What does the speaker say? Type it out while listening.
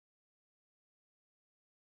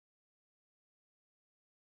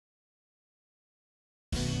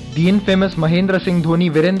The infamous Mahendra Singh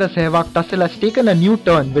Dhoni-Virender Sehwag tussle has taken a new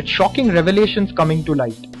turn with shocking revelations coming to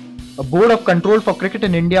light. A Board of Control for Cricket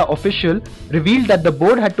in India official revealed that the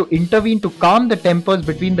board had to intervene to calm the tempers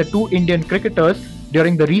between the two Indian cricketers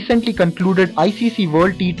during the recently concluded ICC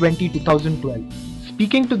World T20 2012.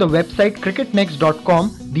 Speaking to the website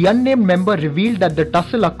cricketnext.com, the unnamed member revealed that the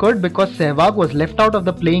tussle occurred because Sehwag was left out of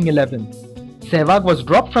the playing 11. Sehwag was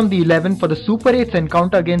dropped from the 11 for the Super 8's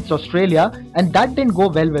encounter against Australia, and that didn't go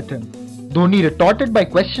well with him. Dhoni retorted by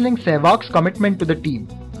questioning Sehwag's commitment to the team.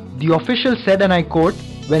 The official said, and I quote,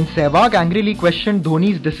 "When Sehwag angrily questioned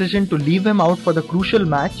Dhoni's decision to leave him out for the crucial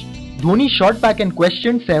match, Dhoni shot back and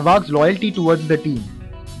questioned Sehwag's loyalty towards the team.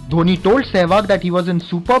 Dhoni told Sehwag that he was in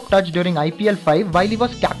superb touch during IPL 5 while he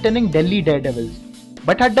was captaining Delhi Daredevils,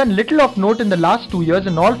 but had done little of note in the last 2 years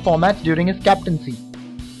in all formats during his captaincy.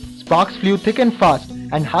 Sparks flew thick and fast,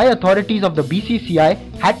 and high authorities of the BCCI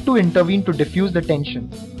had to intervene to diffuse the tension.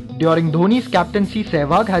 During Dhoni's captaincy,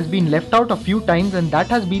 Sehwag has been left out a few times, and that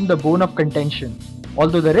has been the bone of contention.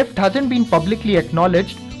 Although the rift hasn't been publicly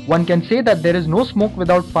acknowledged, one can say that there is no smoke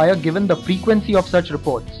without fire given the frequency of such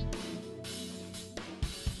reports.